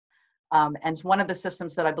And one of the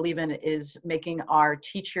systems that I believe in is making our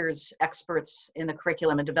teachers experts in the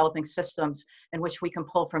curriculum and developing systems in which we can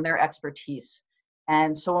pull from their expertise.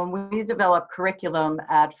 And so when we develop curriculum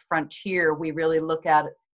at Frontier, we really look at,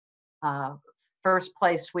 first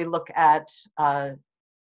place, we look at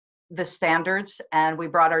the standards, and we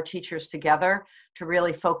brought our teachers together to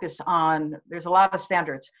really focus on, there's a lot of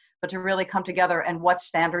standards, but to really come together and what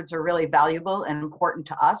standards are really valuable and important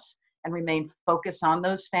to us and remain focused on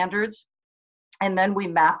those standards. And then we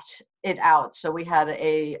mapped it out. So we had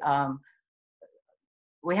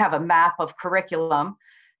we have a map of curriculum,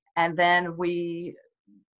 and then we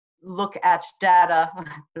look at data.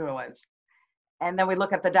 And then we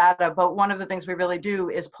look at the data, but one of the things we really do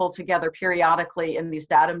is pull together periodically in these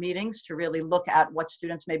data meetings to really look at what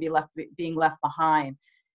students may be being left behind.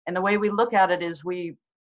 And the way we look at it is we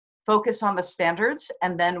focus on the standards,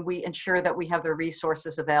 and then we ensure that we have the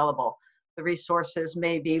resources available. The resources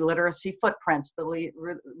may be literacy footprints, the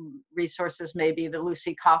resources may be the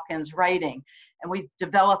Lucy Calkins writing, and we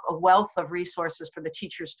develop a wealth of resources for the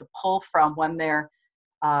teachers to pull from when they're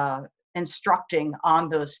instructing on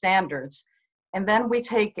those standards. And then we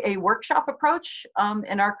take a workshop approach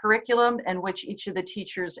in our curriculum in which each of the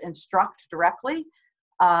teachers instruct directly,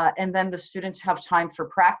 and then the students have time for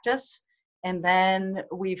practice. And then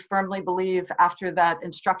we firmly believe after that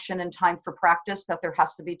instruction and time for practice that there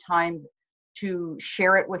has to be time to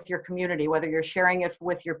share it with your community, whether you're sharing it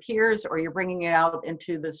with your peers or you're bringing it out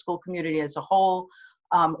into the school community as a whole,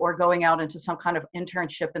 or going out into some kind of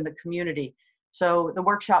internship in the community. So the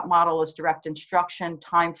workshop model is direct instruction,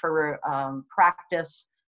 time for practice,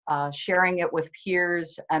 sharing it with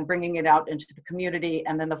peers and bringing it out into the community.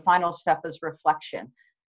 And then the final step is reflection.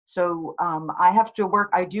 So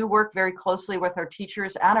I do work very closely with our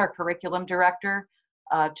teachers and our curriculum director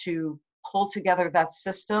to pull together that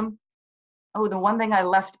system. Oh, the one thing I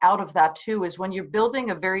left out of that too is when you're building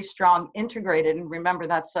a very strong integrated, and remember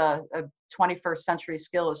that's a 21st century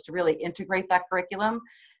skill, is to really integrate that curriculum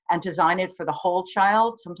and design it for the whole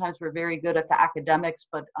child. Sometimes we're very good at the academics,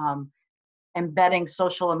 but embedding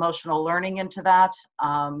social emotional learning into that,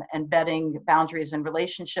 embedding boundaries and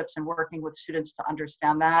relationships and working with students to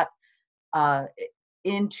understand that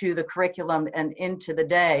into the curriculum and into the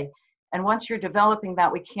day. And once you're developing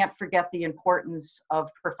that, we can't forget the importance of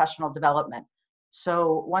professional development.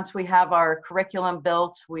 So once we have our curriculum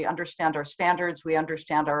built, we understand our standards, we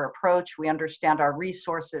understand our approach, we understand our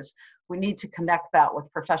resources, we need to connect that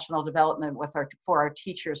with professional development for our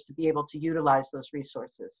teachers to be able to utilize those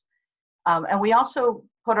resources. And we also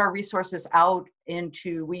put our resources out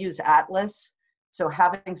into, we use Atlas, so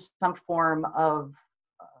having some form of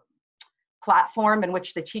platform in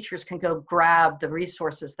which the teachers can go grab the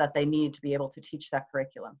resources that they need to be able to teach that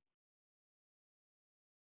curriculum.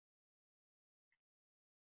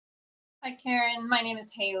 Hi, Karen. My name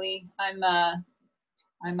is Haley. I'm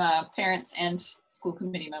a parent and school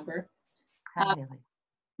committee member. Hi, Haley.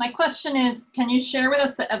 My question is, can you share with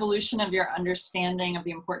us the evolution of your understanding of the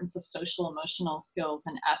importance of social emotional skills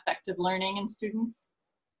and affective learning in students?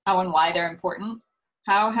 How and why they're important?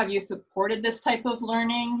 How have you supported this type of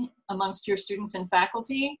learning amongst your students and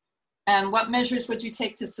faculty? And what measures would you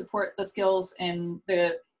take to support the skills in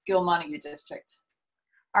the Gill-Montague district?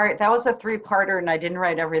 All right, that was a three-parter and I didn't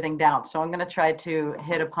write everything down, so I'm gonna try to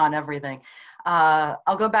hit upon everything.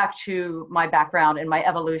 I'll go back to my background and my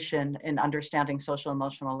evolution in understanding social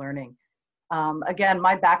emotional learning. Again,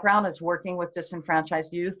 my background is working with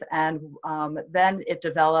disenfranchised youth, and then it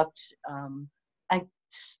developed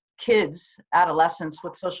kids, adolescents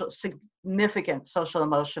with significant social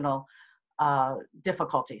emotional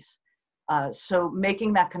difficulties. So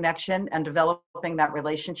making that connection and developing that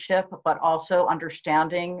relationship, but also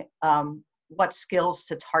understanding what skills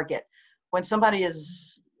to target. When somebody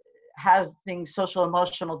is having social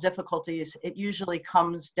emotional difficulties, it usually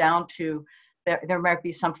comes down to there might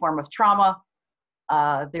be some form of trauma,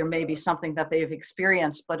 there may be something that they've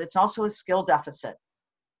experienced, but it's also a skill deficit.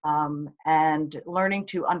 And learning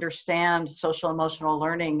to understand social emotional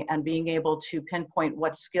learning and being able to pinpoint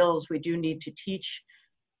what skills we do need to teach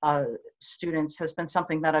students has been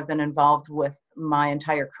something that I've been involved with my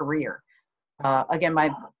entire career. Again,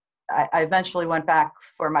 I eventually went back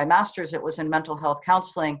for my master's. It was in mental health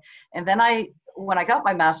counseling. And then when I got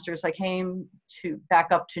my master's, I came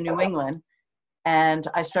back up to New England and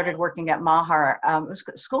I started working at Mahar. I was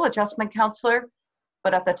a school adjustment counselor,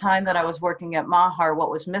 but at the time that I was working at Mahar, what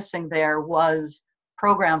was missing there was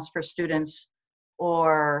programs for students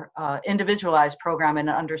or individualized program and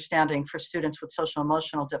understanding for students with social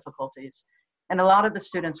emotional difficulties. And a lot of the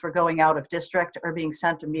students were going out of district or being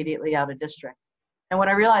sent immediately out of district. And what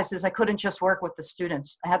I realized is I couldn't just work with the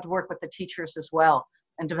students. I had to work with the teachers as well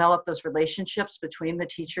and develop those relationships between the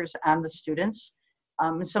teachers and the students.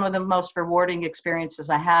 And some of the most rewarding experiences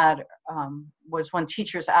I had was when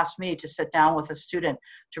teachers asked me to sit down with a student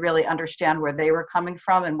to really understand where they were coming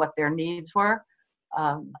from and what their needs were.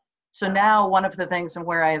 So now one of the things and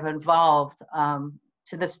where I have involved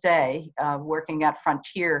to this day, working at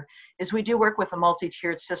Frontier, is we do work with a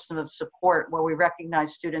multi-tiered system of support where we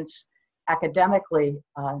recognize students academically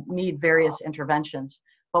need various interventions,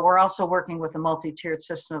 but we're also working with a multi-tiered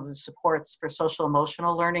system of supports for social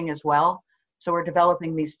emotional learning as well. So we're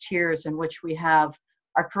developing these tiers in which we have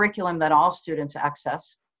our curriculum that all students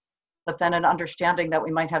access, but then an understanding that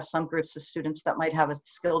we might have some groups of students that might have a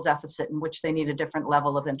skill deficit in which they need a different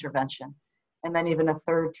level of intervention. And then even a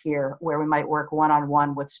third tier where we might work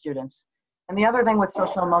one-on-one with students. And the other thing with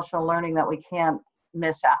social emotional learning that we can't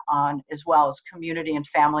miss on as well is community and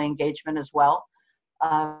family engagement as well.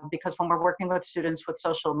 Because when we're working with students with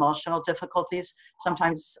social emotional difficulties,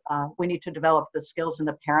 sometimes we need to develop the skills in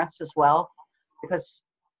the parents as well, because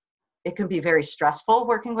it can be very stressful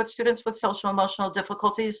working with students with social emotional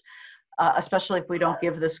difficulties, especially if we don't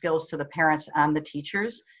give the skills to the parents and the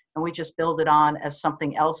teachers, and we just build it on as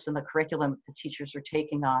something else in the curriculum the teachers are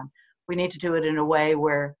taking on. We need to do it in a way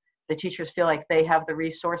where the teachers feel like they have the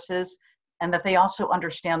resources and that they also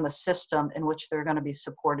understand the system in which they're going to be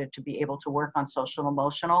supported to be able to work on social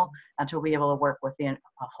emotional and to be able to work with a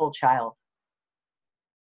whole child.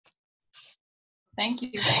 Thank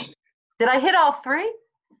you. Did I hit all three?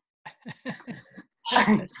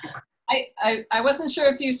 I wasn't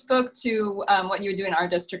sure if you spoke to what you would do in our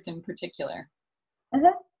district in particular.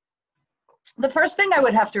 The first thing I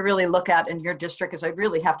would have to really look at in your district is I'd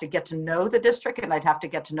really have to get to know the district, and I'd have to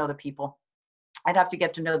get to know the people. I'd have to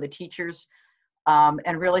get to know the teachers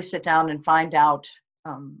and really sit down and find out.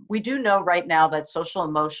 We do know right now that social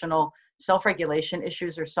emotional self-regulation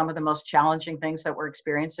issues are some of the most challenging things that we're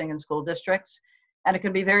experiencing in school districts. And it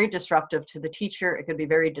can be very disruptive to the teacher. It can be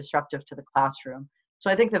very disruptive to the classroom.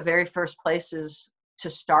 So I think the very first place to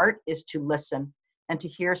start is to listen and to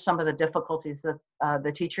hear some of the difficulties that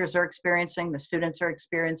the teachers are experiencing, the students are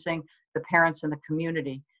experiencing, the parents and the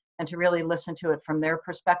community, and to really listen to it from their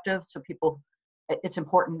perspective. So people, it's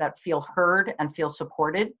important that feel heard and feel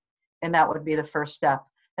supported. And that would be the first step.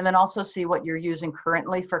 And then also see what you're using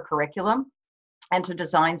currently for curriculum, and to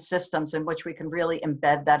design systems in which we can really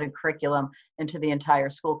embed that in curriculum into the entire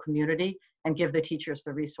school community and give the teachers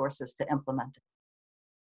the resources to implement it.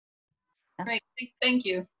 Yeah. Great, thank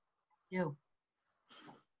you. You.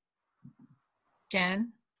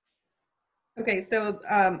 Jen? Okay, so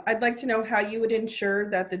I'd like to know how you would ensure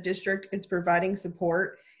that the district is providing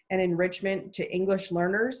support and enrichment to English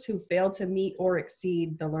learners who fail to meet or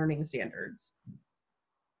exceed the learning standards.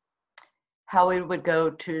 How we would go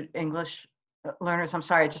to English learners, I'm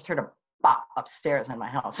sorry, I just heard a bop upstairs in my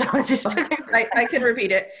house. So it just took me I can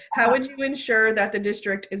repeat it. How would you ensure that the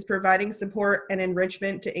district is providing support and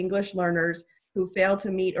enrichment to English learners who fail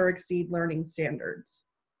to meet or exceed learning standards?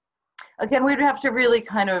 Again, we'd have to really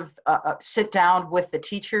kind of sit down with the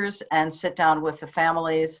teachers and sit down with the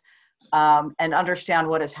families and understand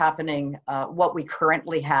what is happening, what we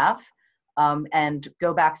currently have, and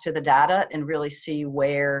go back to the data and really see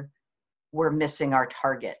where we're missing our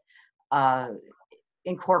target.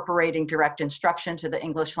 Incorporating direct instruction to the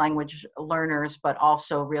English language learners, but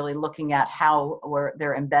also really looking at how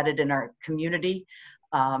they're embedded in our community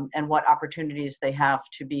and what opportunities they have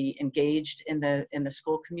to be engaged in the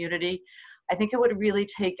school community. I think it would really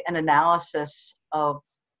take an analysis of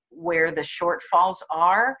where the shortfalls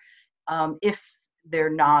are if they're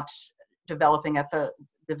not developing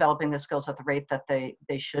the skills at the rate that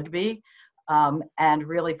they should be, and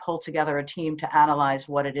really pull together a team to analyze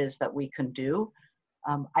what it is that we can do.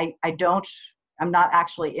 I'm not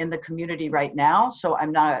actually in the community right now, so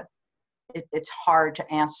it's hard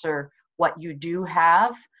to answer what you do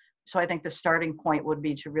have. So I think the starting point would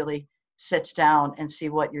be to really sit down and see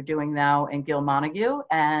what you're doing now in Gill-Montague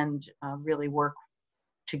and really work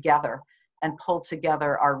together and pull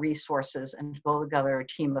together our resources and pull together a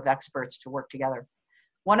team of experts to work together.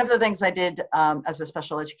 One of the things I did as a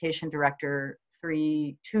special education director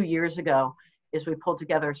 2 years ago is we pulled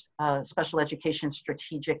together a special education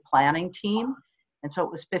strategic planning team. And so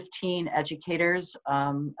it was 15 educators,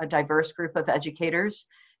 a diverse group of educators.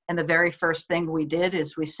 And the very first thing we did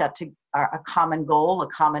is we set a common goal, a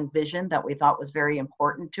common vision that we thought was very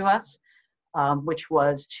important to us, which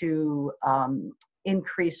was to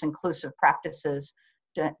increase inclusive practices,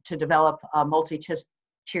 to develop a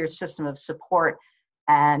multi-tiered system of support,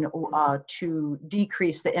 and to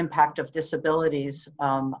decrease the impact of disabilities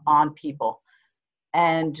on people.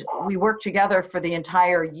 And we worked together for the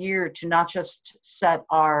entire year to not just set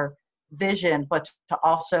our vision, but to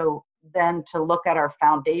also then to look at our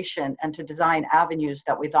foundation and to design avenues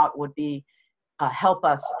that we thought would be help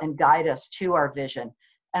us and guide us to our vision.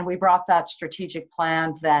 And we brought that strategic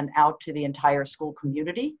plan then out to the entire school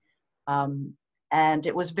community. And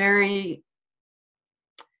it was very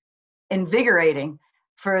invigorating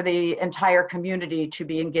for the entire community to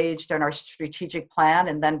be engaged in our strategic plan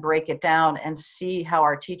and then break it down and see how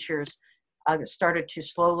our teachers started to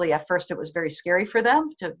slowly, at first it was very scary for them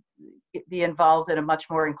to be involved in a much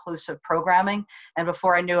more inclusive programming. And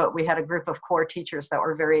before I knew it, we had a group of core teachers that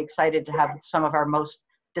were very excited to have some of our most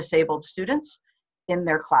disabled students in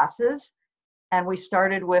their classes. And we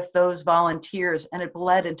started with those volunteers, and it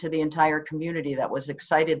bled into the entire community that was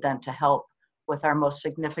excited then to help with our most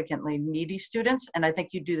significantly needy students. And I think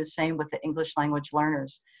you do the same with the English language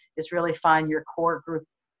learners, is really find your core group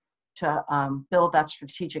to build that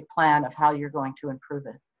strategic plan of how you're going to improve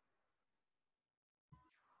it.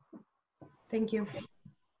 Thank you. Thank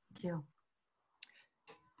you.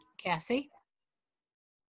 Cassie?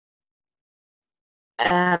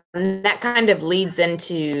 That kind of leads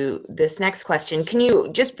into this next question. Can you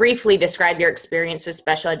just briefly describe your experience with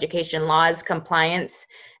special education laws, compliance,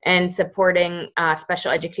 and supporting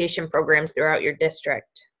special education programs throughout your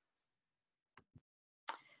district?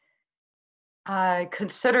 I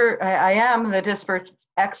am the district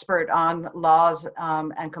expert on laws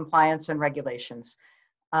and compliance and regulations.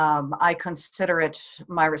 I consider it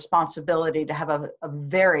my responsibility to have a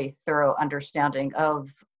very thorough understanding of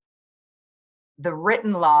the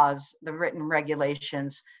written laws, the written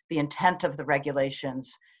regulations, the intent of the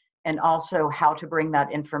regulations, and also how to bring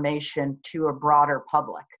that information to a broader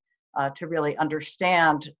public to really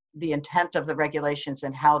understand the intent of the regulations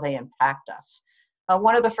and how they impact us.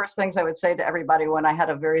 One of the first things I would say to everybody when I had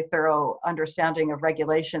a very thorough understanding of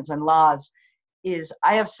regulations and laws is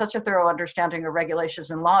I have such a thorough understanding of regulations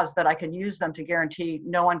and laws that I can use them to guarantee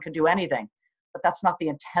no one can do anything. But that's not the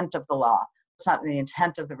intent of the law. It's not the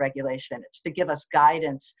intent of the regulation. It's to give us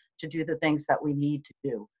guidance to do the things that we need to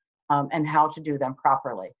do and how to do them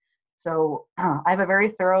properly. So I have a very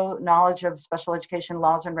thorough knowledge of special education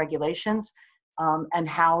laws and regulations and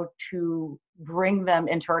how to bring them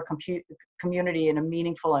into our community in a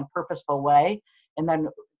meaningful and purposeful way, and then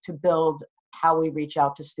to build how we reach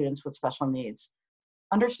out to students with special needs.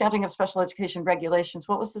 Understanding of special education regulations,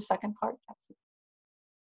 what was the second part?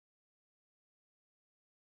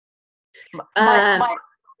 My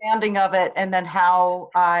understanding of it, and then how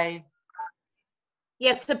I...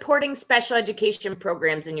 Yes, supporting special education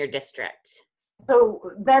programs in your district.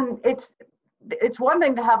 So then it's one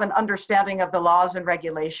thing to have an understanding of the laws and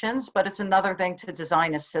regulations, but it's another thing to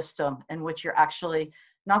design a system in which you're actually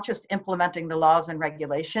not just implementing the laws and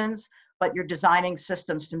regulations, but you're designing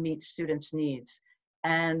systems to meet students' needs.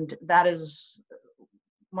 And that is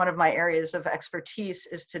one of my areas of expertise,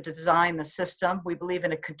 is to design the system. We believe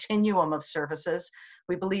in a continuum of services.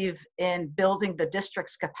 We believe in building the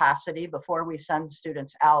district's capacity before we send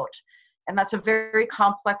students out. And that's a very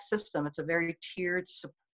complex system. It's a very tiered,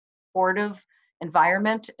 supportive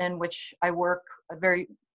environment in which I work very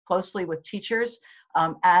closely with teachers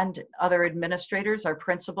and other administrators, our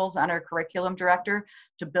principals and our curriculum director,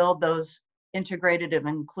 to build those integrated and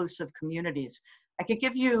inclusive communities. I could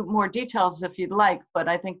give you more details if you'd like, but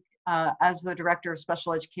I think as the director of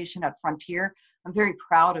special education at Frontier, I'm very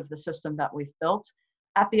proud of the system that we've built.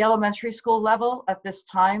 At the elementary school level, at this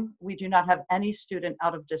time, we do not have any student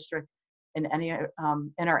out of district in any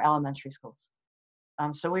in our elementary schools.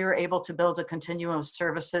 So we were able to build a continuum of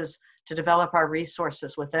services to develop our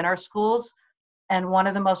resources within our schools. And one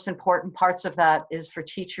of the most important parts of that is for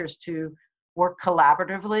teachers to work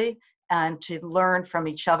collaboratively and to learn from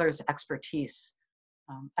each other's expertise.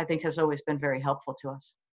 I think has always been very helpful to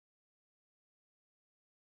us.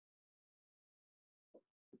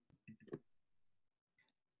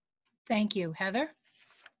 Thank you. Heather?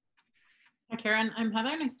 Hi, Karen. I'm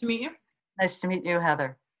Heather. Nice to meet you. Nice to meet you,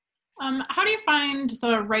 Heather. How do you find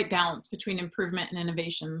the right balance between improvement and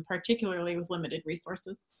innovation, particularly with limited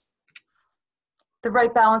resources? The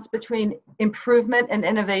right balance between improvement and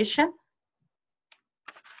innovation?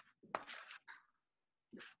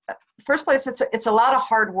 First place, it's a lot of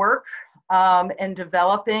hard work in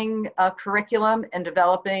developing a curriculum and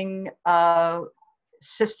developing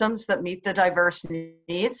systems that meet the diverse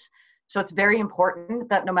needs. So it's very important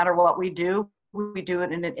that no matter what we do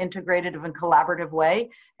it in an integrated and collaborative way.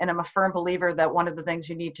 And I'm a firm believer that one of the things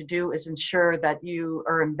you need to do is ensure that you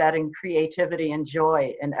are embedding creativity and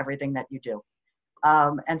joy in everything that you do.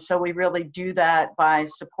 And so we really do that by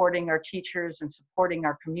supporting our teachers and supporting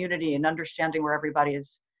our community and understanding where everybody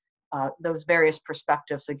is, those various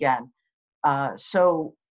perspectives again.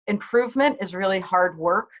 So improvement is really hard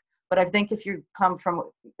work, but I think if you come from,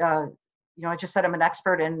 I just said I'm an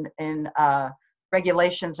expert in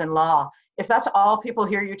regulations and law. If that's all people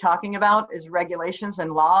hear you talking about is regulations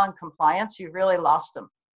and law and compliance, you've really lost them.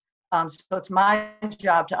 So it's my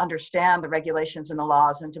job to understand the regulations and the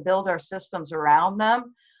laws and to build our systems around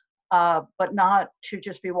them, but not to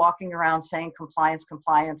just be walking around saying compliance,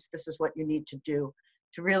 compliance, this is what you need to do.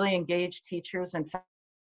 To really engage teachers and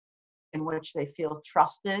in which they feel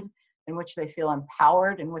trusted, in which they feel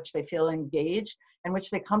empowered, in which they feel engaged, in which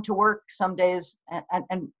they come to work some days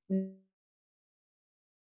and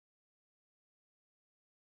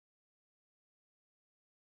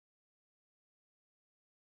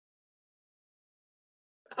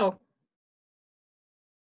Oh,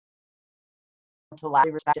 to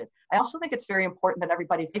be respected. I also think it's very important that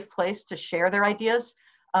everybody has a safe place to share their ideas.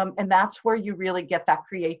 And that's where you really get that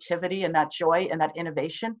creativity and that joy and that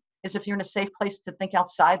innovation, is if you're in a safe place to think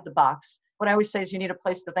outside the box. What I always say is you need a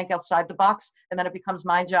place to think outside the box, and then it becomes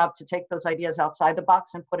my job to take those ideas outside the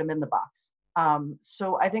box and put them in the box.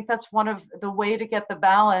 So I think that's one of the way to get the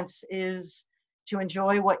balance, is to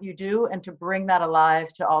enjoy what you do and to bring that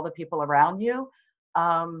alive to all the people around you.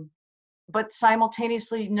 But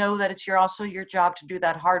simultaneously know that it's also your job to do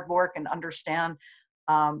that hard work and understand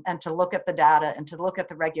and to look at the data and to look at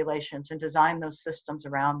the regulations and design those systems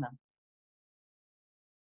around them.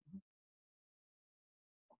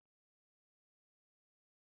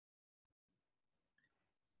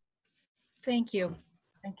 Thank you.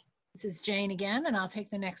 Thank you. This is Jane again, and I'll take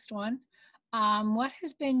the next one. What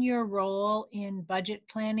has been your role in budget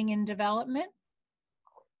planning and development?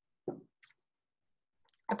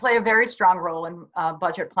 I play a very strong role in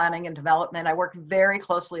budget planning and development. I work very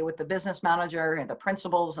closely with the business manager and the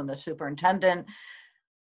principals and the superintendent,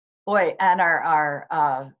 and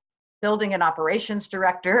our building and operations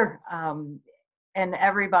director, and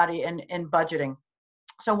everybody in budgeting.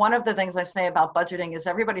 So one of the things I say about budgeting is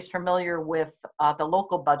everybody's familiar with the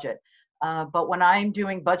local budget. But when I'm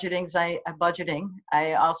doing budgeting,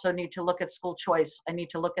 I also need to look at school choice. I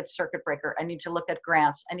need to look at circuit breaker. I need to look at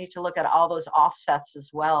grants. I need to look at all those offsets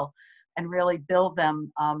as well and really build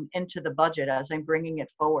them into the budget as I'm bringing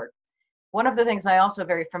it forward. One of the things I also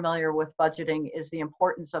very familiar with budgeting is the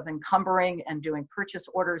importance of encumbering and doing purchase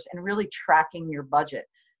orders and really tracking your budget.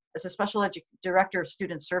 As a special director of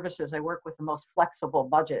student services, I work with the most flexible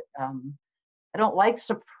budget. I don't like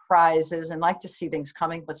surprises and like to see things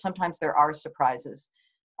coming, but sometimes there are surprises.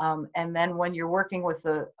 And then when you're working with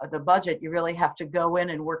the budget, you really have to go in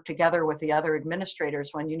and work together with the other administrators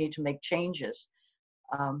when you need to make changes.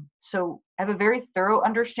 So I have a very thorough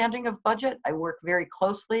understanding of budget. I work very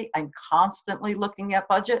closely. I'm constantly looking at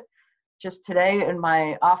budget. Just today in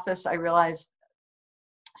my office, I realized,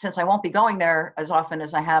 since I won't be going there as often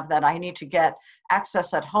as I have, that I need to get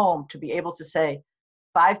access at home to be able to say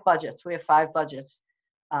 5 budgets. We have 5 budgets,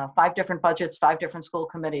 5 different budgets, 5 different school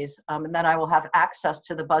committees. And then I will have access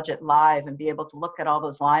to the budget live and be able to look at all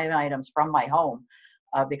those line items from my home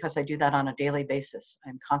because I do that on a daily basis.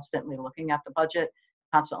 I'm constantly looking at the budget,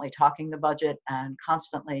 constantly talking the budget, and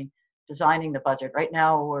constantly designing the budget. Right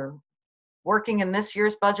now, we're working in this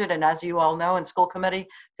year's budget, and as you all know, in school committee,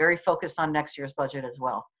 very focused on next year's budget as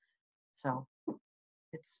well. So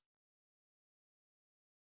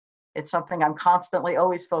it's something I'm constantly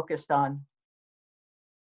always focused on.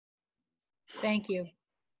 Thank you.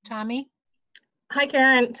 Tommy? hi,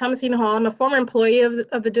 Karen. Thomasina Hall. I'm a former employee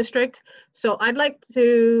of the district. So I'd like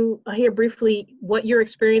to hear briefly what your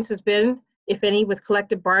experience has been, if any, with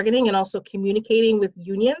collective bargaining and also communicating with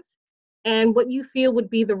unions, and what you feel would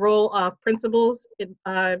be the role of principals,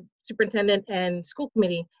 superintendent, and school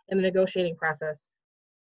committee in the negotiating process.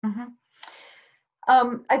 Mm-hmm.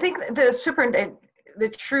 I think the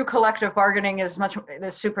true collective bargaining is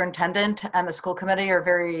the superintendent and the school committee are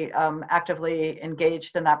very actively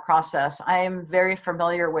engaged in that process. I am very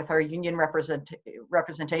familiar with our union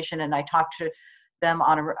representation, and I talk to them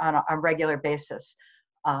on a regular basis.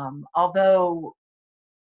 Although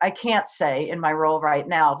I can't say in my role right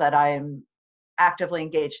now that I'm actively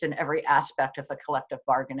engaged in every aspect of the collective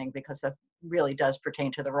bargaining, because that really does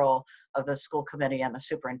pertain to the role of the school committee and the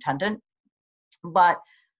superintendent. But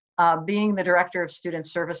being the director of student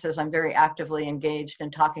services, I'm very actively engaged in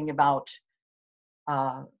talking about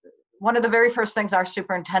one of the very first things our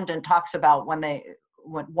superintendent talks about when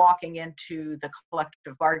walking into the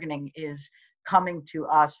collective bargaining is coming to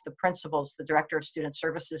us, the principals, the director of student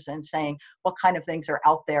services, and saying, what kind of things are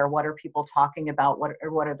out there? What are people talking about?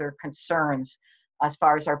 What are their concerns? as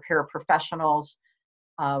far as our paraprofessionals.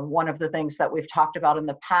 One of the things that we've talked about in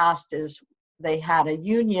the past is they had a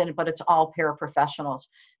union, but it's all paraprofessionals.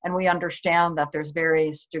 And we understand that there's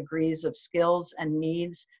various degrees of skills and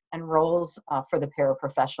needs and roles for the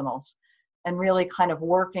paraprofessionals. And really kind of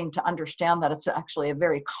working to understand that it's actually a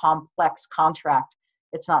very complex contract.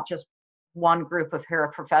 It's not just one group of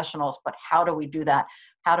paraprofessionals, but how do we do that?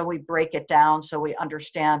 How do we break it down so we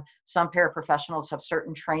understand some paraprofessionals have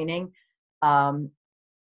certain training?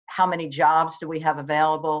 How many jobs do we have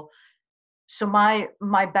available? So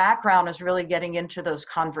my background is really getting into those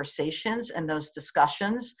conversations and those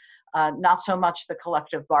discussions, not so much the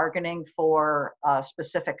collective bargaining for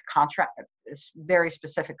specific contract, very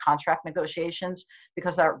specific contract negotiations,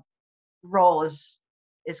 because our role is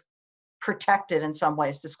protected in some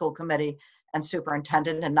ways, the school committee and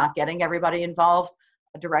superintendent, and not getting everybody involved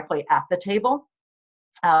directly at the table.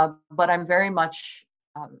 But I'm very much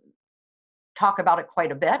talk about it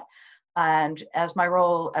quite a bit. And as my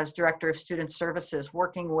role as Director of Student Services,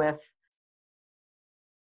 working with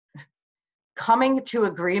coming to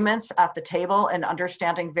agreements at the table and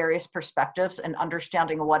understanding various perspectives and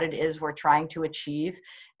understanding what it is we're trying to achieve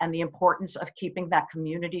and the importance of keeping that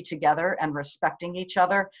community together and respecting each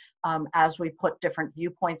other as we put different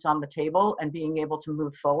viewpoints on the table and being able to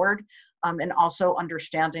move forward. And also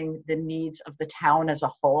understanding the needs of the town as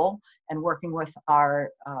a whole and working with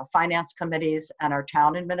our finance committees and our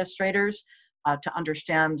town administrators to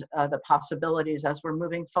understand the possibilities as we're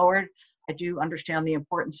moving forward. I do understand the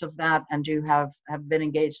importance of that and do have been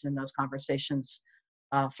engaged in those conversations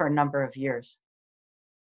for a number of years.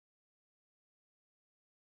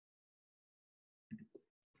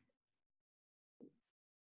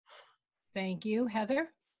 Thank you. Heather?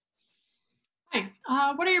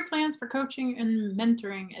 Hi, what are your plans for coaching and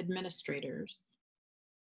mentoring administrators?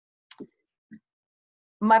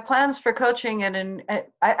 My plans for coaching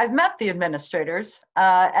I've met the administrators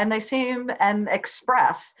and they seem and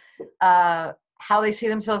express how they see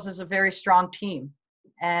themselves as a very strong team.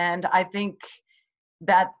 And I think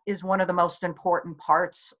that is one of the most important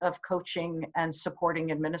parts of coaching and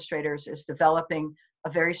supporting administrators is developing a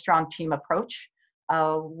very strong team approach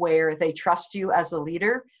where they trust you as a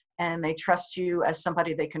leader and they trust you as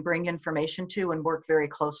somebody they can bring information to and work very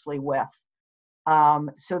closely with.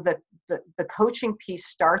 So the coaching piece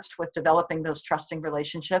starts with developing those trusting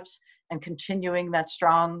relationships and continuing that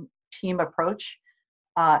strong team approach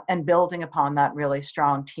and building upon that really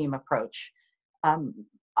strong team approach.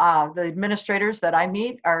 The administrators that I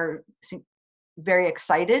meet are very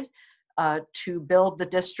excited to build the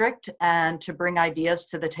district and to bring ideas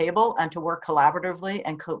to the table and to work collaboratively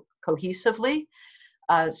and cohesively.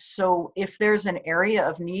 So if there's an area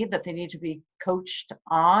of need that they need to be coached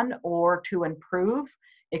on or to improve,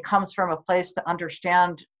 it comes from a place to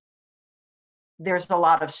understand there's a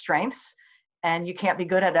lot of strengths and you can't be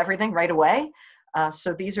good at everything right away.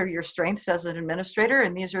 So these are your strengths as an administrator,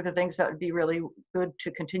 and these are the things that would be really good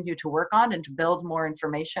to continue to work on and to build more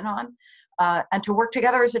information on, and to work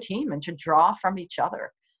together as a team and to draw from each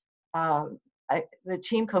other. The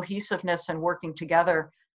team cohesiveness and working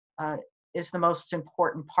together is the most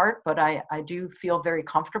important part, but I do feel very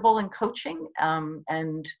comfortable in coaching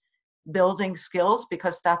and building skills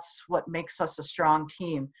because that's what makes us a strong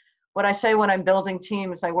team. What I say when I'm building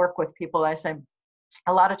teams, I work with people, I say,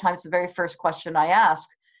 a lot of times the very first question I ask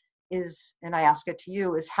is, and I ask it to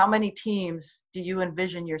you, is how many teams do you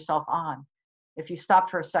envision yourself on? If you stop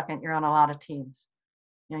for a second, you're on a lot of teams.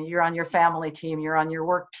 You know, you're on your family team, you're on your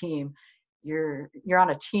work team, you're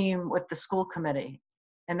on a team with the school committee.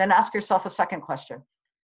 And then ask yourself a second question.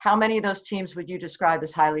 How many of those teams would you describe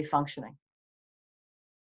as highly functioning?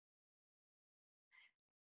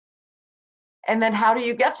 And then how do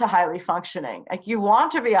you get to highly functioning? Like, you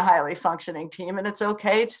want to be a highly functioning team, and it's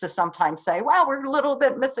okay to sometimes say, wow, we're a little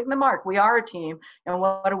bit missing the mark. We are a team, and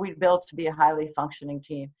what do we build to be a highly functioning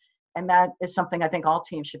team? And that is something I think all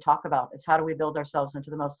teams should talk about, is how do we build ourselves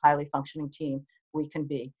into the most highly functioning team we can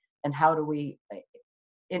be? And how do we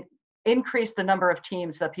increase the number of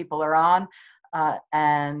teams that people are on,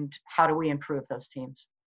 and how do we improve those teams?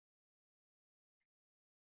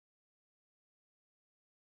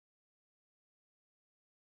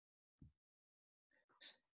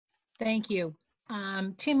 Thank you.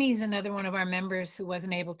 Timmy's another one of our members who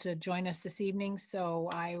wasn't able to join us this evening, so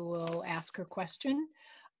I will ask her question.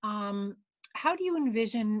 How do you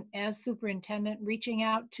envision, as superintendent, reaching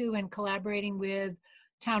out to and collaborating with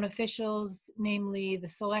town officials, namely the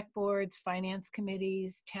select boards, finance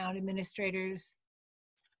committees, town administrators?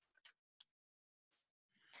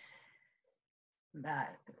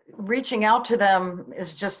 reaching out to them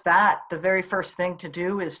is just that. The very first thing to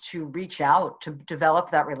do is to reach out, to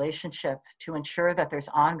develop that relationship, to ensure that there's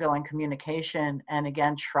ongoing communication and,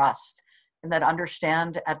 again, trust, and that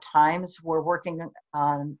understand at times we're working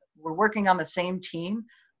on the same team.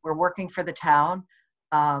 We're working for the town.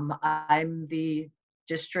 I'm the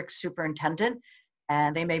district superintendent,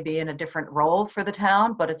 and they may be in a different role for the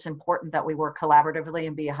town, but it's important that we work collaboratively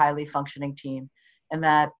and be a highly functioning team, and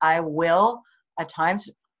that I will at times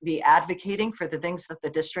be advocating for the things that the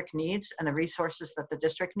district needs and the resources that the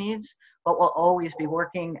district needs, but we'll always be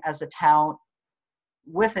working as a town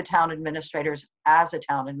with the town administrators as a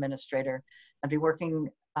town administrator, and be working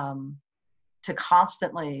to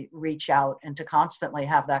constantly reach out and to constantly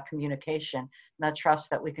have that communication and that trust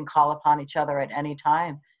that we can call upon each other at any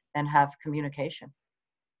time and have communication.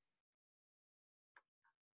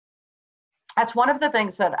 That's one of the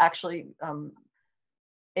things that actually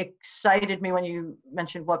excited me when you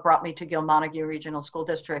mentioned what brought me to Gill-Montague Regional School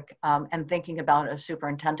District, and thinking about a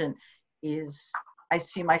superintendent is I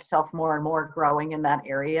see myself more and more growing in that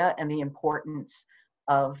area, and the importance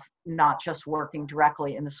of not just working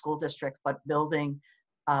directly in the school district, but building,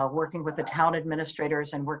 working with the town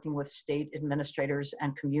administrators and working with state administrators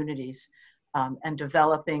and communities, and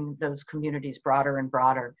developing those communities broader and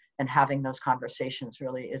broader, and having those conversations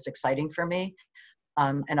really is exciting for me.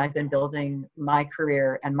 And I've been building my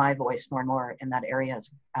career and my voice more and more in that area,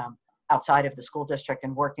 outside of the school district,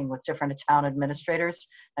 and working with different town administrators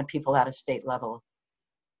and people at a state level.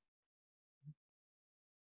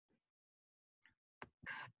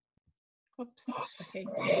 Oops.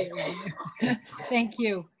 Okay. Thank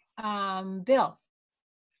you. Bill.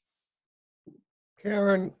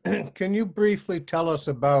 Karen, can you briefly tell us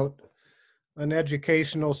about an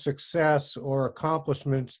educational success or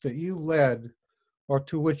accomplishments that you led or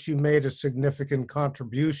to which you made a significant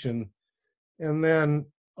contribution? And then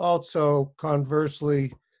also,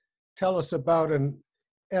 conversely, tell us about an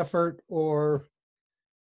effort or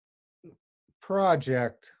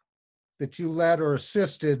project that you led or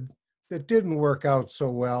assisted that didn't work out so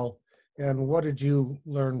well, and what did you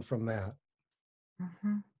learn from that?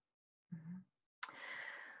 Mm-hmm.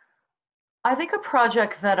 I think a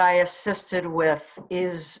project that I assisted with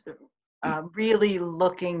is really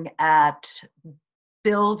looking at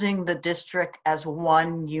building the district as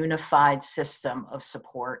one unified system of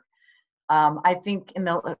support. I think in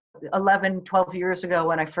the 11, 12 years ago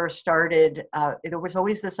when I first started, there was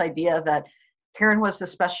always this idea that Karen was the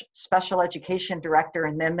special education director,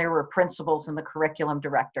 and then there were principals and the curriculum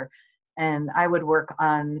director. And I would work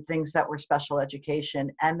on things that were special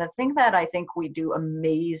education. And the thing that I think we do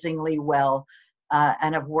amazingly well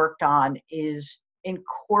and have worked on is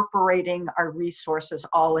incorporating our resources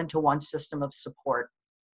all into one system of support.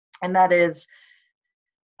 And that is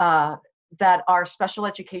that our special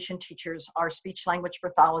education teachers, our speech language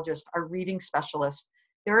pathologists, our reading specialists,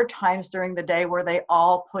 there are times during the day where they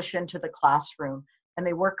all push into the classroom and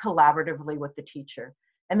they work collaboratively with the teacher.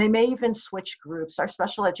 And they may even switch groups. Our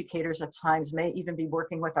special educators at times may even be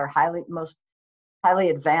working with our most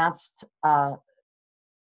highly advanced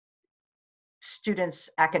students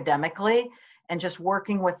academically, and just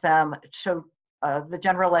working with them so the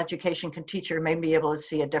general education teacher may be able to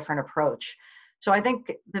see a different approach. So I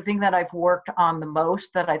think the thing that I've worked on the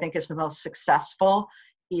most, that I think is the most successful,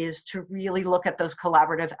 is to really look at those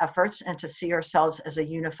collaborative efforts and to see ourselves as a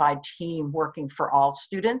unified team working for all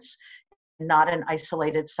students, not in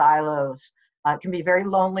isolated silos. It can be very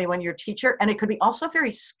lonely when you're a teacher, and it could be also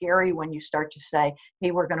very scary when you start to say,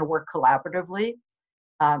 hey, we're going to work collaboratively.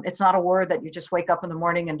 It's not a word that you just wake up in the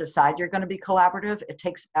morning and decide you're going to be collaborative. It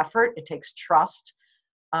takes effort, it takes trust,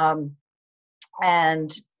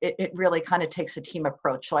 and it really kind of takes a team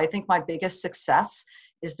approach. So I think my biggest success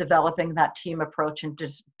is developing that team approach and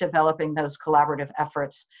just developing those collaborative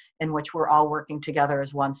efforts in which we're all working together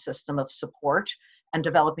as one system of support and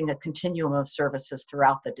developing a continuum of services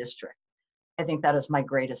throughout the district. I think that is my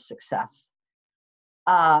greatest success.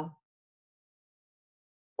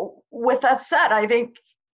 With that said, I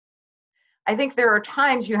think there are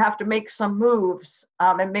times you have to make some moves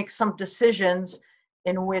and make some decisions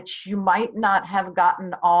in which you might not have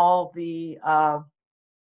gotten all the,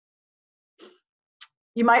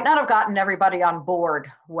 you might not have gotten everybody on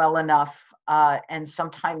board well enough, and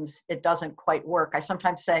sometimes it doesn't quite work. I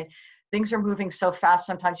sometimes say things are moving so fast,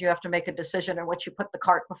 sometimes you have to make a decision in which you put the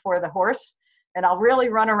cart before the horse, and I'll really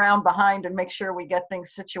run around behind and make sure we get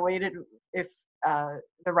things situated if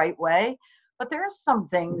the right way. But there are some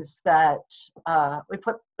things that we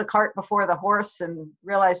put the cart before the horse and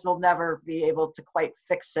realize we'll never be able to quite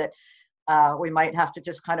fix it. We might have to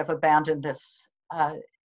just kind of abandon this.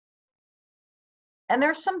 And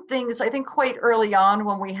there's some things, I think quite early on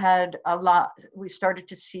when we started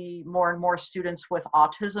to see more and more students with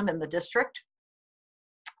autism in the district.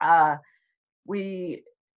 We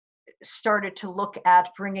started to look at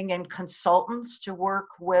bringing in consultants to work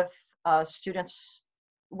with students,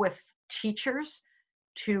 with teachers,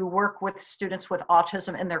 to work with students with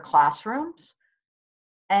autism in their classrooms.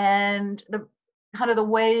 And the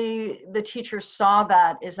way the teachers saw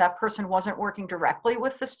that is that person wasn't working directly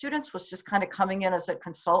with the students, was just kind of coming in as a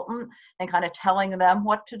consultant and kind of telling them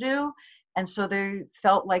what to do. And so they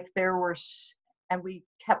felt like and we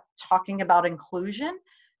kept talking about inclusion.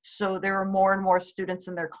 So there were more and more students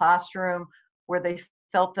in their classroom where they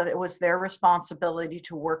felt that it was their responsibility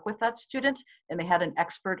to work with that student, and they had an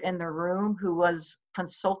expert in their room who was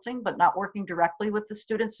consulting but not working directly with the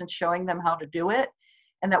students and showing them how to do it,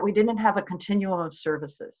 and that we didn't have a continuum of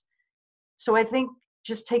services. So I think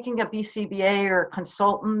just taking a BCBA or a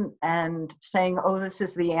consultant and saying, oh, this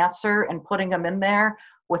is the answer, and putting them in there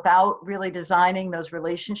without really designing those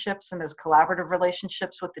relationships and those collaborative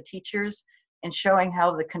relationships with the teachers and showing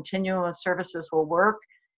how the continuum of services will work,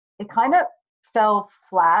 it kind of fell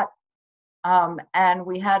flat. And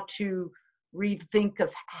we had to rethink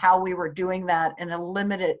of how we were doing that and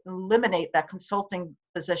eliminate that consulting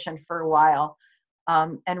position for a while.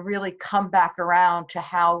 And really come back around to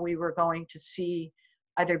how we were going to see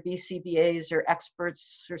either BCBAs or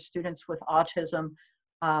experts or students with autism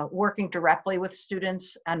working directly with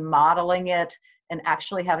students and modeling it, and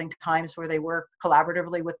actually having times where they work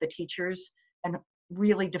collaboratively with the teachers and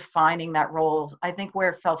really defining that role. I think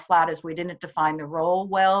where it fell flat is we didn't define the role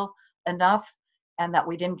well enough, and that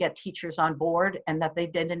we didn't get teachers on board, and that they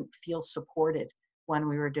didn't feel supported when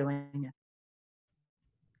we were doing it.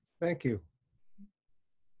 Thank you.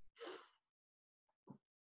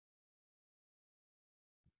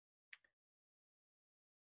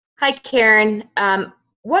 Hi, Karen.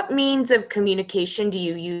 What means of communication do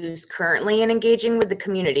you use currently in engaging with the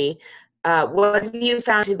community? What have you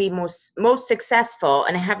found to be most successful,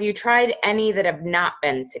 and have you tried any that have not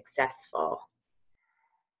been successful?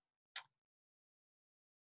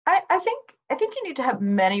 I think you need to have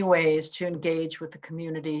many ways to engage with the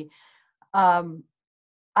community. I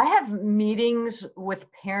have meetings with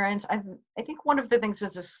parents. I think one of the things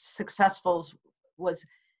that's successful was,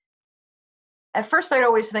 at first I'd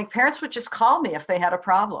always think parents would just call me if they had a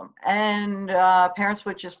problem, and parents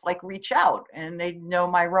would just like reach out and they'd know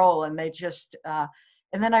my role, and they just,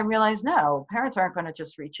 and then I realized, no, parents aren't going to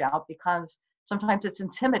just reach out, because sometimes it's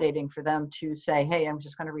intimidating for them to say, hey, I'm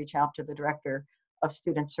just going to reach out to the director of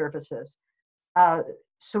student services.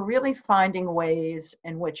 So really finding ways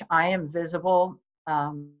in which I am visible,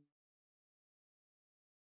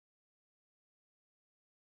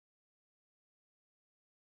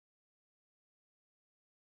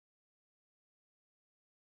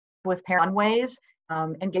 with parent ways,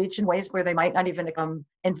 engaged in ways where they might not even come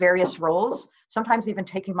in various roles, sometimes even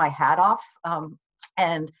taking my hat off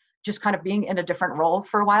and just kind of being in a different role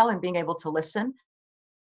for a while and being able to listen.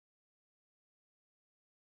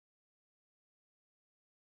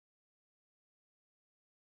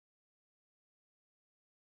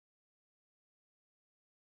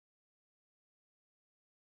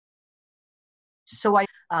 So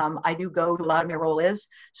I do go to a lot of my role is,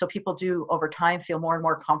 so people do over time feel more and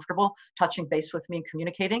more comfortable touching base with me and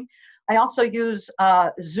communicating. I also use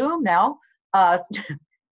Zoom now to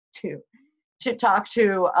talk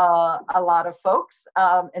to a lot of folks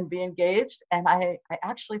and be engaged. And I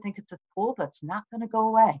actually think it's a tool that's not going to go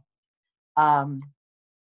away.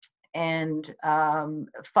 And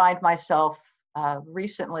find myself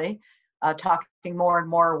recently talking more and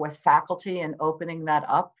more with faculty and opening that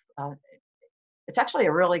up. It's actually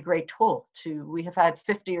a really great tool we have had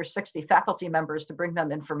 50 or 60 faculty members to bring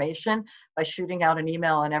them information by shooting out an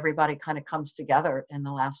email, and everybody kind of comes together in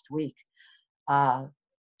the last week.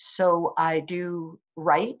 So I do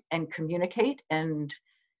write and communicate and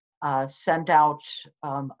send out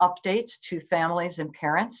updates to families and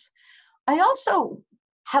parents. I also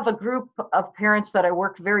have a group of parents that I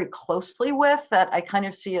work very closely with that I kind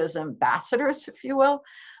of see as ambassadors, if you will.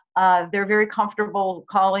 They're very comfortable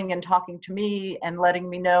calling and talking to me and letting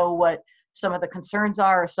me know what some of the concerns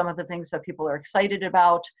are, or some of the things that people are excited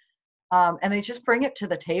about. And they just bring it to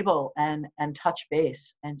the table and touch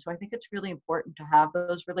base. And so I think it's really important to have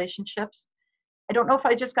those relationships. I don't know if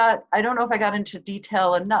I got into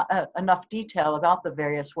detail enough detail about the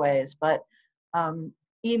various ways, but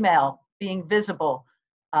email, being visible,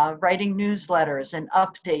 writing newsletters and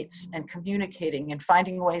updates and communicating and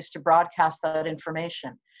finding ways to broadcast that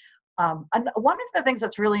information. And one of the things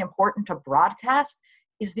that's really important to broadcast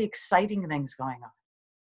is the exciting things going on.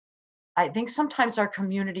 I think sometimes our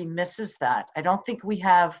community misses that. I don't think we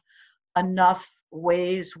have enough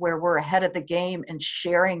ways where we're ahead of the game and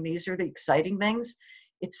sharing these are the exciting things.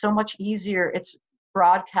 It's so much easier. It's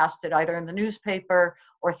broadcasted either in the newspaper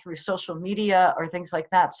or through social media or things like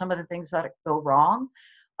that. Some of the things that go wrong,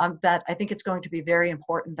 that I think it's going to be very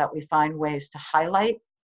important that we find ways to highlight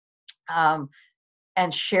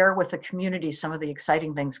and share with the community some of the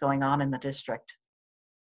exciting things going on in the district.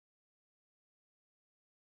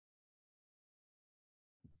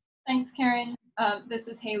 Thanks, Karen. This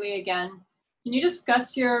is Haley again. Can you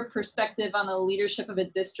discuss your perspective on the leadership of a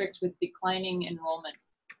district with declining enrollment?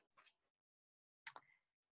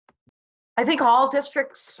 I think all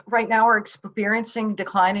districts right now are experiencing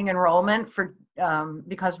declining enrollment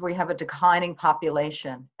because we have a declining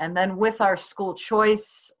population. And then with our school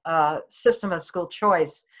choice, system of school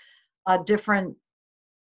choice, it's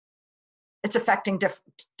affecting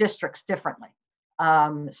districts differently.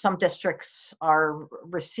 Some districts are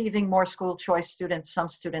receiving more school choice students. Some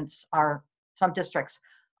districts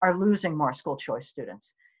are losing more school choice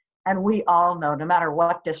students. And we all know, no matter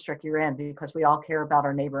what district you're in, because we all care about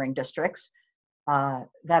our neighboring districts,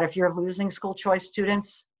 that if you're losing school choice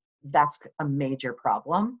students, that's a major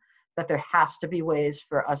problem, that there has to be ways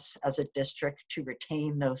for us as a district to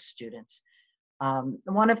retain those students.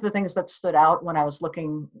 One of the things that stood out when I was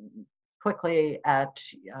looking quickly at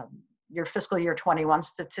your fiscal year 21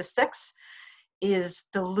 statistics is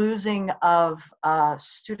the losing of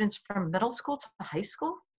students from middle school to high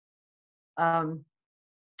school.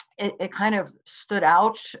 It kind of stood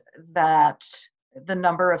out that the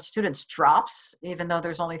number of students drops, even though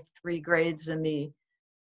there's only 3 grades in the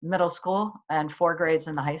middle school and 4 grades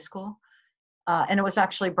in the high school. And it was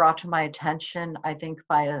actually brought to my attention, I think,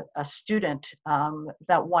 by a student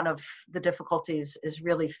that one of the difficulties is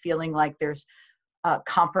really feeling like there's a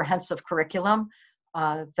comprehensive curriculum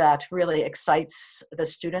that really excites the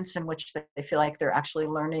students, in which they feel like they're actually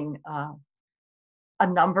learning a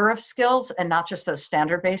number of skills and not just those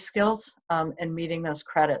standard-based skills and meeting those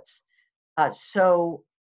credits. So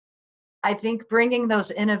I think bringing those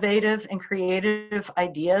innovative and creative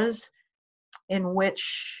ideas in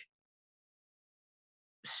which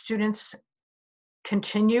students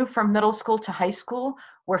continue from middle school to high school,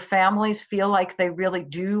 where families feel like they really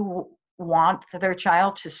do want their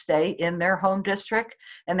child to stay in their home district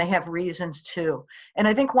and they have reasons to. And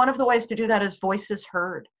I think one of the ways to do that is voices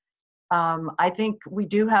heard. I think we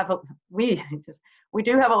do have a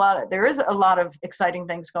lot of, there is a lot of exciting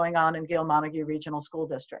things going on in Gill-Montague Regional School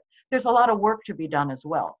District. There's a lot of work to be done as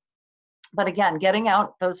well. But again, getting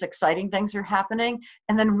out those exciting things are happening,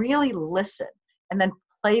 and then really listen and then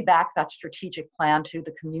play back that strategic plan to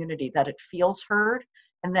the community, that it feels heard,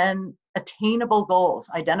 and then attainable goals,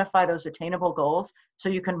 identify those attainable goals so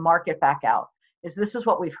you can mark it back out. This is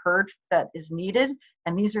what we've heard that is needed,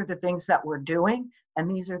 and these are the things that we're doing, and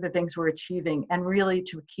these are the things we're achieving, and really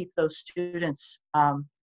to keep those students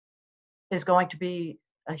is going to be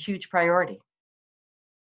a huge priority.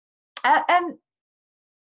 And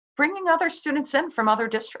bringing other students in from other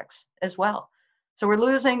districts as well. So you're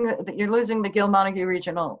losing the Gill-Montague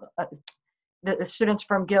regional, the students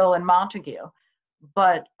from Gill and Montague.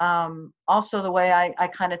 But also the way I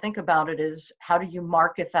kind of think about it is, how do you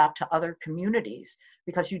market that to other communities?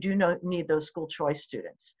 Because you do need those school choice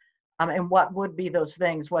students. And what would be those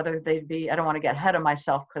things, whether they'd be, I don't want to get ahead of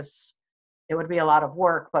myself because it would be a lot of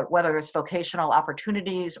work, but whether it's vocational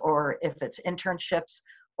opportunities or if it's internships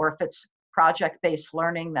or if it's project-based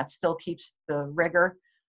learning that still keeps the rigor.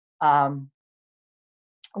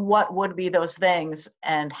 What would be those things,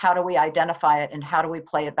 and how do we identify it, and how do we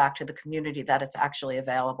play it back to the community that it's actually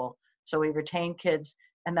available, so we retain kids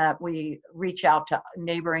and that we reach out to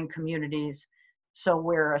neighboring communities, so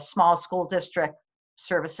we're a small school district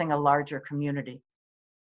servicing a larger community.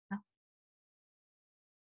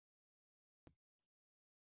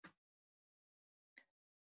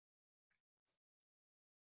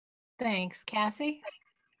 Thanks. Cassie?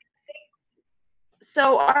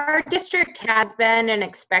 So our district has been and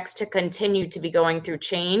expects to continue to be going through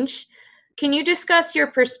change. Can you discuss your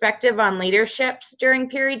perspective on leaderships during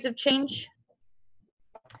periods of change?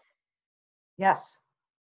 Yes.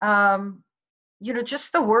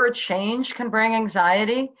 Just the word change can bring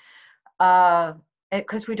anxiety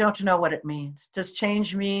because we don't know what it means. Does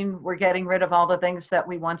change mean we're getting rid of all the things that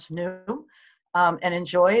we once knew and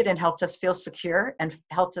enjoyed and helped us feel secure and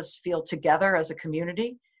helped us feel together as a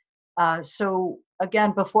community? So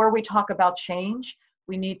again, before we talk about change,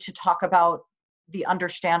 we need to talk about the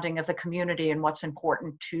understanding of the community and what's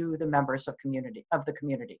important to the members of the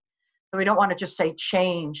community. So we don't want to just say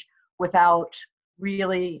change without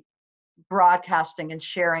really broadcasting and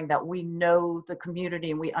sharing that we know the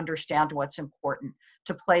community and we understand what's important,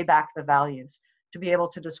 to play back the values, to be able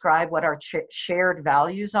to describe what our shared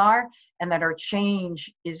values are, and that our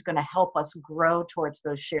change is going to help us grow towards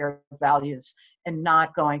those shared values and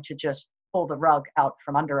not going to just pull the rug out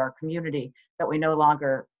from under our community, that we no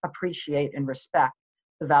longer appreciate and respect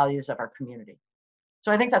the values of our community.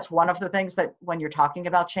 So I think that's one of the things that when you're talking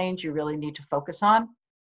about change, you really need to focus on.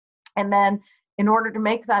 And then in order to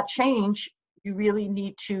make that change, you really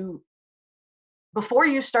need to, before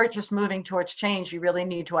you start just moving towards change, you really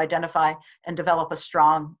need to identify and develop a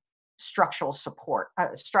strong structural support,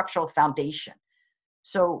 structural foundation.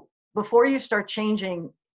 So before you start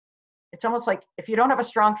changing, it's almost like if you don't have a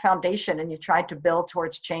strong foundation and you try to build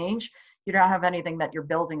towards change, you don't have anything that you're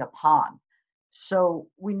building upon. So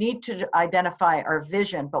we need to identify our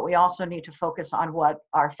vision, but we also need to focus on what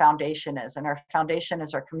our foundation is. And our foundation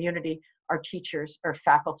is our community, our teachers, our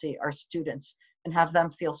faculty, our students, and have them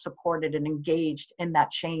feel supported and engaged in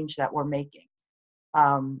that change that we're making.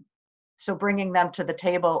 So bringing them to the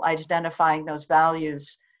table, identifying those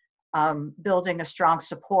values, building a strong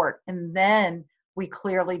support, and then we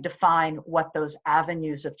clearly define what those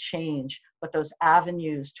avenues of change, what those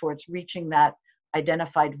avenues towards reaching that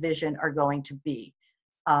identified vision are going to be.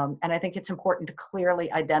 And I think it's important to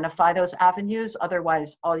clearly identify those avenues.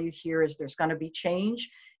 Otherwise, all you hear is there's going to be change,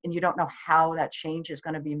 and you don't know how that change is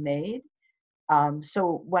going to be made.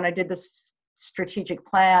 So when I did this strategic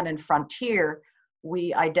plan in Frontier,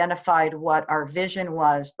 we identified what our vision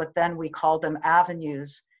was, but then we called them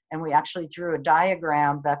avenues, and we actually drew a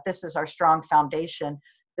diagram that this is our strong foundation,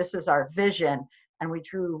 this is our vision, and we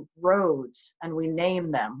drew roads and we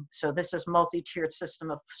named them. So this is multi-tiered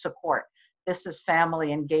system of support, this is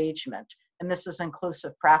family engagement, and this is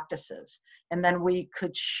inclusive practices. And then we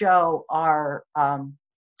could show our,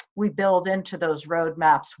 we build into those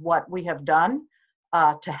roadmaps what we have done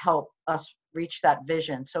to help us reach that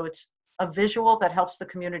vision. So it's a visual that helps the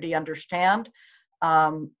community understand,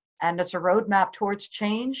 and it's a roadmap towards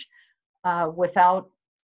change without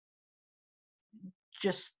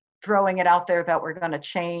just throwing it out there that we're going to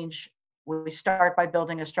change. We start by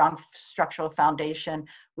building a strong structural foundation.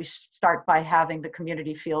 We start by having the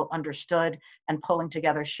community feel understood and pulling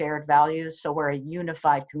together shared values. So we're a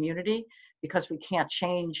unified community, because we can't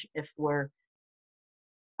change if we're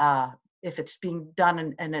if it's being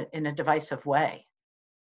done in a divisive way.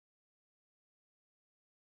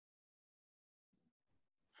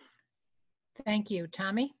 Thank you.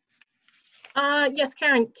 Tommy? Yes,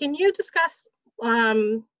 Karen, can you discuss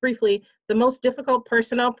briefly the most difficult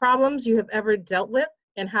personnel problems you have ever dealt with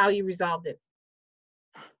and how you resolved it?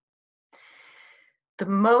 The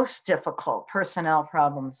most difficult personnel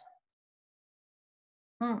problems.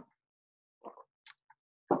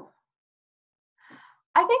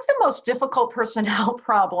 I think the most difficult personnel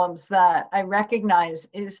problems that I recognize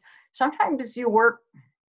is sometimes you work,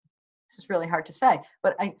 this is really hard to say,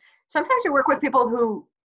 but sometimes you work with people who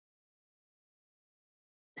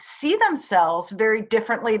see themselves very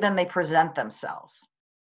differently than they present themselves.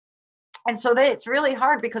 And so it's really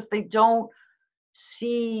hard because they don't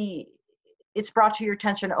see, it's brought to your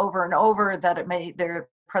attention over and over that their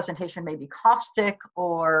presentation may be caustic,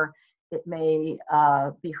 or it may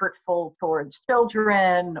be hurtful towards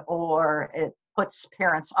children, or it puts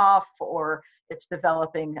parents off, or it's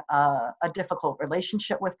developing a difficult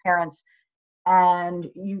relationship with parents. And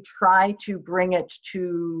you try to bring it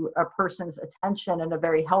to a person's attention in a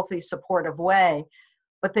very healthy, supportive way,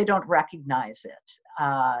 but they don't recognize it.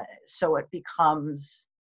 So it becomes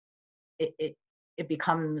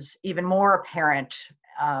even more apparent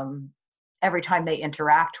every time they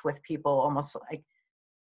interact with people, almost like.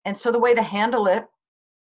 And so the way to handle it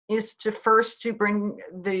is to first to bring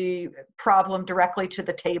the problem directly to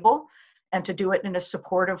the table, and to do it in a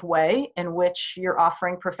supportive way in which you're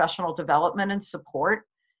offering professional development and support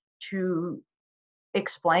to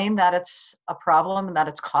explain that it's a problem and that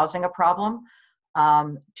it's causing a problem,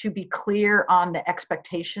 to be clear on the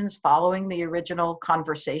expectations following the original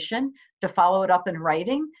conversation, to follow it up in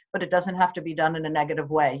writing, but it doesn't have to be done in a negative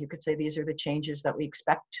way. You could say these are the changes that we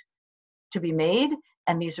expect to be made,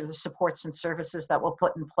 and these are the supports and services that we'll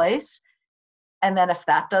put in place. And then if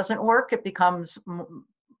that doesn't work, it becomes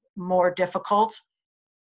more difficult,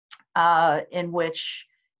 in which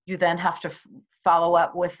you then have to follow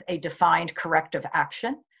up with a defined corrective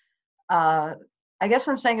action. I guess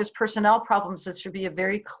what I'm saying is personnel problems, it should be a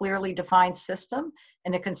very clearly defined system,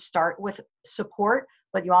 and it can start with support,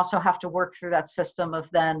 but you also have to work through that system of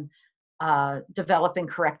then developing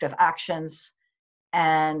corrective actions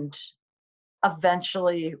and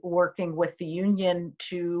eventually working with the union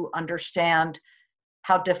to understand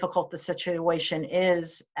how difficult the situation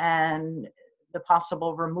is and the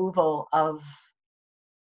possible removal of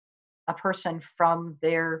a person from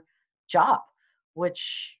their job,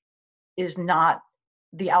 which is not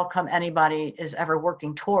the outcome anybody is ever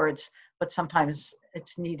working towards, but sometimes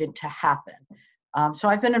it's needed to happen. So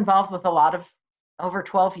I've been involved with over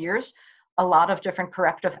 12 years, a lot of different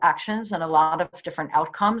corrective actions and a lot of different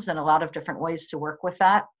outcomes and a lot of different ways to work with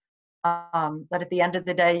that. But at the end of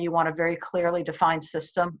the day, you want a very clearly defined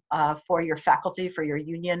system for your faculty, for your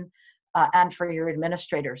union, and for your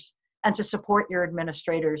administrators, and to support your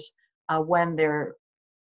administrators when they're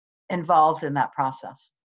involved in that process.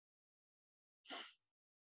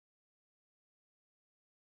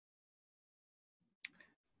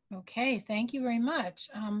 Okay, thank you very much.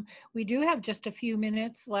 We do have just a few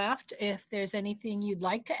minutes left. If there's anything you'd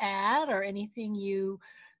like to add or anything you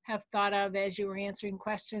have thought of as you were answering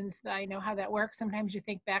questions, I know how that works. Sometimes you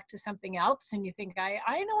think back to something else and you think,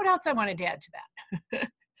 I know what else I wanted to add to that.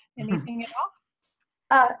 Anything at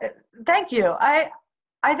all? Thank you. I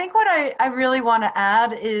think what I really want to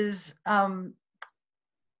add is,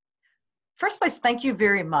 first place, thank you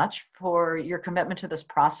very much for your commitment to this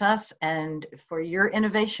process and for your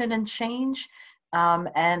innovation and change,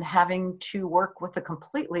 and having to work with a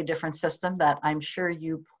completely different system that I'm sure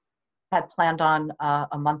you had planned on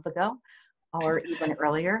a month ago or even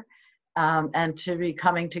earlier, and to be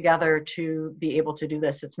coming together to be able to do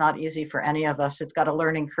this. It's not easy for any of us. It's got a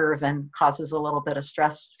learning curve and causes a little bit of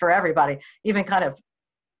stress for everybody, even kind of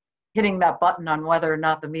hitting that button on whether or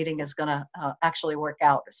not the meeting is going to actually work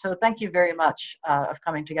out. So thank you very much of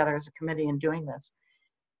coming together as a committee and doing this.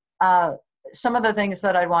 Some of the things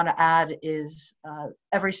that I want to add is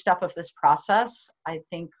every step of this process, I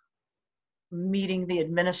think meeting the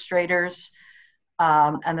administrators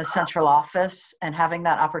and the central office and having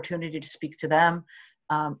that opportunity to speak to them,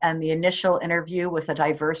 and the initial interview with a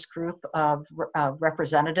diverse group of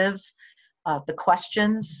representatives, the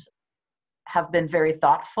questions have been very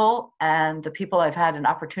thoughtful, and the people I've had an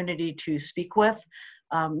opportunity to speak with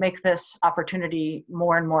make this opportunity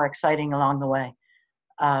more and more exciting along the way.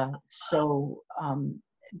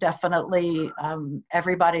 Definitely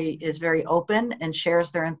everybody is very open and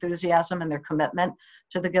shares their enthusiasm and their commitment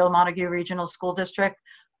to the Gill-Montague Regional School District,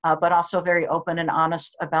 but also very open and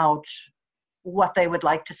honest about what they would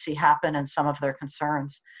like to see happen and some of their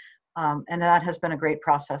concerns. And that has been a great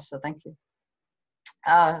process, so thank you.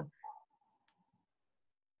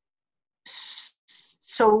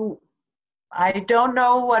 So I don't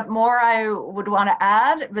know what more I would want to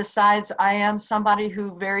add besides I am somebody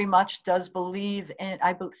who very much does believe in,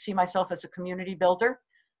 I see myself as a community builder.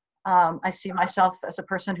 I see myself as a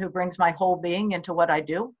person who brings my whole being into what I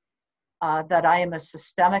do, that I am a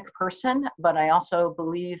systemic person, but I also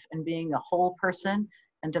believe in being a whole person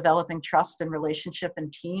and developing trust and relationship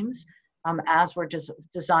in teams as we're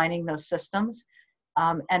designing those systems.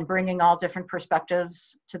 And bringing all different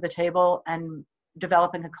perspectives to the table and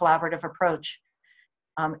developing a collaborative approach,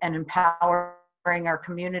 and empowering our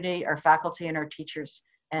community, our faculty, and our teachers.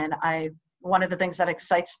 And one of the things that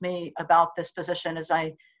excites me about this position is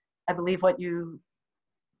I believe what you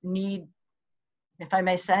need, if I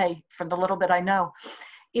may say, from the little bit I know,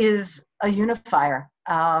 is a unifier,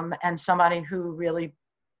 and somebody who really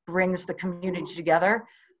brings the community together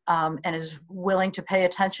and is willing to pay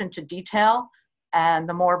attention to detail. And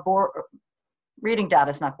the more reading data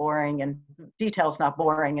is not boring, and details not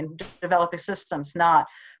boring, and developing systems not,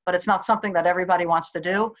 but it's not something that everybody wants to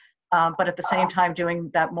do, but at the same time doing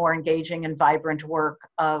that more engaging and vibrant work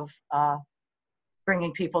of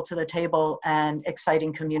bringing people to the table and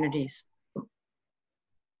exciting communities.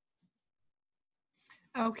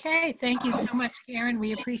 Okay, thank you so much, Karen.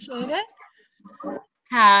 We appreciate it.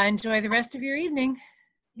 Enjoy the rest of your evening.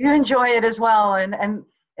 You enjoy it as well, and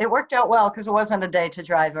it worked out well because it wasn't a day to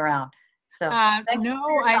drive around. So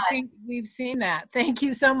no, I think we've seen that. Thank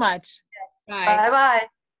you so much. Bye.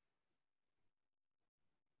 Bye-bye.